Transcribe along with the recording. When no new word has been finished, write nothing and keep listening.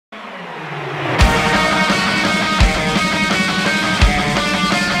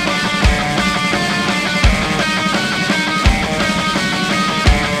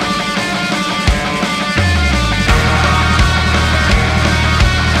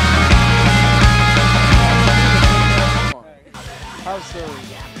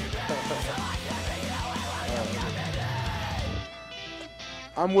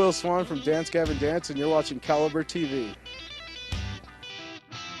I'm Will Swan from Dance Gavin Dance, and you're watching CaliberTV.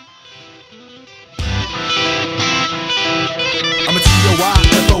 I'm a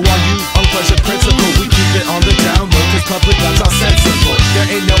TOI-FORU, unpleasant principle. We keep it on the down low, cause public that's all sensible. There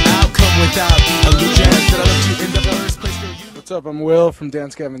ain't no outcome without illusion that I left you in the first place for you. What's up? I'm Will from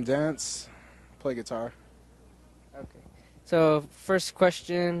Dance Gavin Dance. Play guitar. Okay. So first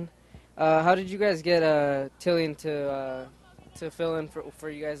question, how did you guys get Tilian to fill in for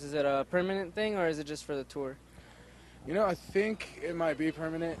you guys? Is it a permanent thing or is it just for the tour? You know, I think it might be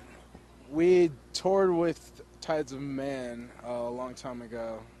permanent. We toured with Tides of Man a long time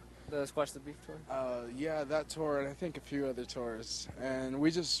ago. The Squash the Beef tour? Yeah, that tour and I think a few other tours. And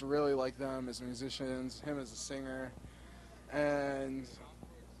we just really like them as musicians, him as a singer. And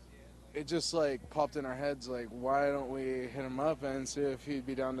it just like popped in our heads, like, why don't we hit him up and see if he'd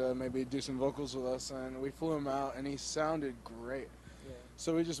be down to maybe do some vocals with us. And we flew him out and he sounded great. Yeah.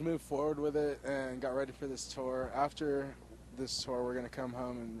 So we just moved forward with it and got ready for this tour. After this tour, we're going to come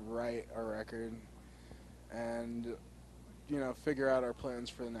home and write a record and, you know, figure out our plans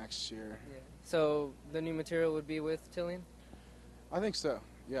for the next year. Yeah. So the new material would be with Tilian? I think so.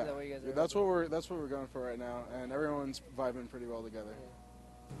 Yeah. Is that what you guys are that's what we're going for right now, and everyone's vibing pretty well together. Yeah.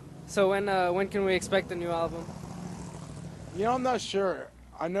 So when can we expect the new album? You know, I'm not sure.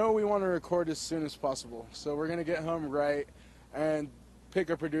 I know we want to record as soon as possible, so we're going to get home right and pick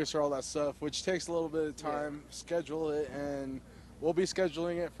a producer, all that stuff, which takes a little bit of time, schedule it, and we'll be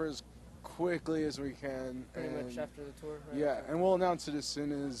scheduling it for as quickly as we can. Pretty much after the tour? Right? Yeah, and we'll announce it as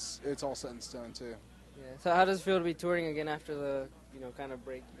soon as it's all set in stone, too. Yeah. So how does it feel to be touring again after the, kind of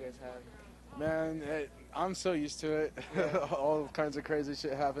break you guys had? Man, I'm so used to it. Yeah. All kinds of crazy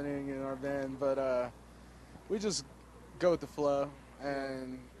shit happening in our band, but we just go with the flow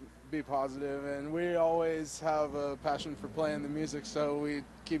and be positive, and we always have a passion for playing the music, so we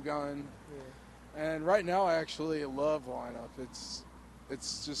keep going. Yeah. And right now I actually love lineup.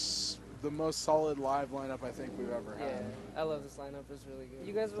 It's just the most solid live lineup I think we've ever had. Yeah, I love this lineup. It's really good.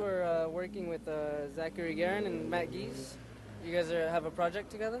 You guys were working with Zachary Guerin and Matt Geese. You guys have a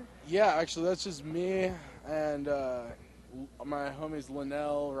project together? Yeah, actually that's just me and my homies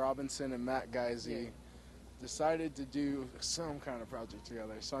Linnell Robinson and Matt Geisey. Yeah. Decided to do some kind of project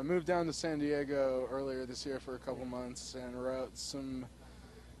together. So I moved down to San Diego earlier this year for a couple months and wrote some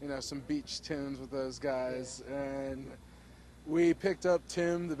beach tunes with those guys. Yeah. And we picked up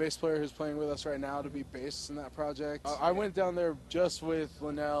Tim, the bass player who's playing with us right now, to be bass in that project. I went down there just with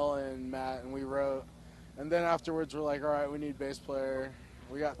Linnell and Matt and we wrote. And then afterwards we're like, all right, we need bass player.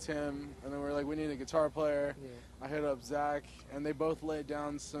 We got Tim, and then we're like, we need a guitar player. Yeah. I hit up Zach, and they both laid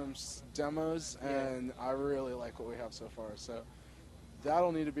down some demos, and I really like what we have so far. So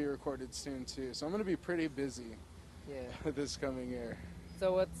that'll need to be recorded soon too. So I'm going to be pretty busy this coming year.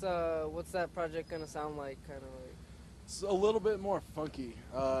 So what's that project going to sound like? Kind of like. It's a little bit more funky.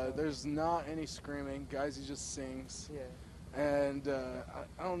 There's not any screaming. Guys, he just sings. Yeah. And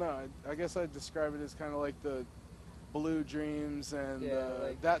I don't know. I guess I'd describe it as kind of like the Blue Dreams and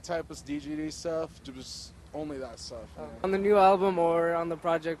like that type of DGD stuff, just only that stuff. On the new album or on the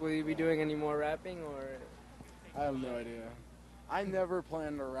project, will you be doing any more rapping or? I have no idea. I never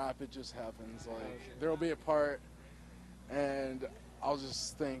plan to rap, it just happens. Like there'll be a part and I'll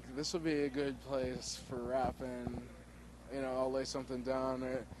just think this would be a good place for rapping. You know, I'll lay something down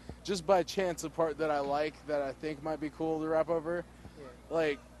or just by chance a part that I like that I think might be cool to rap over. Yeah.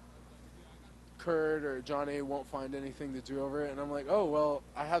 Like Kurt or Johnny won't find anything to do over it, and I'm like, oh, well,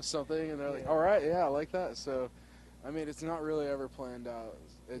 I have something, and they're like, all right, yeah, I like that. So, I mean, it's not really ever planned out.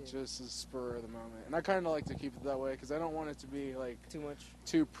 It just is spur of the moment. And I kind of like to keep it that way because I don't want it to be, like,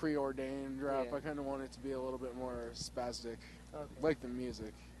 too preordained rap. Yeah. I kind of want it to be a little bit more spastic, like the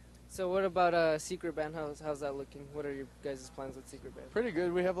music. So what about Secret Band? How's that looking? What are your guys' plans with Secret Band? Pretty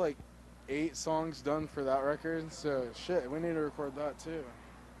good. We have, like, 8 songs done for that record, so, shit, we need to record that, too.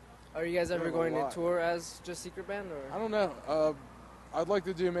 Are you guys ever going to tour as just Secret Band? Or? I don't know. I'd like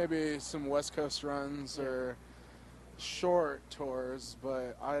to do maybe some West Coast runs or short tours,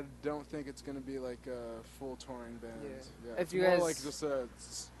 but I don't think it's going to be like a full touring band. Yeah. If you guys like just a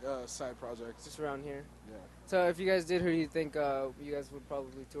side project. Just around here? Yeah. So if you guys did, who do you think you guys would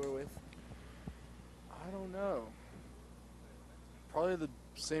probably tour with? I don't know. Probably the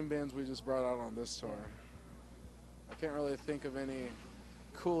same bands we just brought out on this tour. I can't really think of any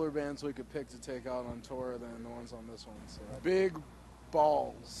cooler bands we could pick to take out on tour than the ones on this one. So. Big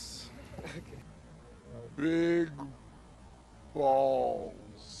balls. Big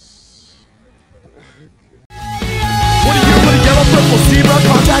balls. What do you on purple zebra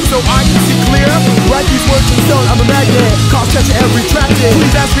contacts so I can see clear. Write these words in stone, I'm a magnet, cause catching and retracted.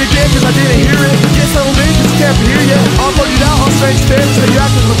 Please ask me again cause I didn't hear it. Get settled in cause you can't be here yet. I'll put it out on strange fans so you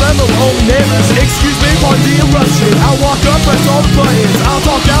act as a rebel, only neighbors. Excuse me, pardon the eruption. I'll walk up, press all the buttons. I'll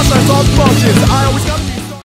talk out, press all the functions. I always got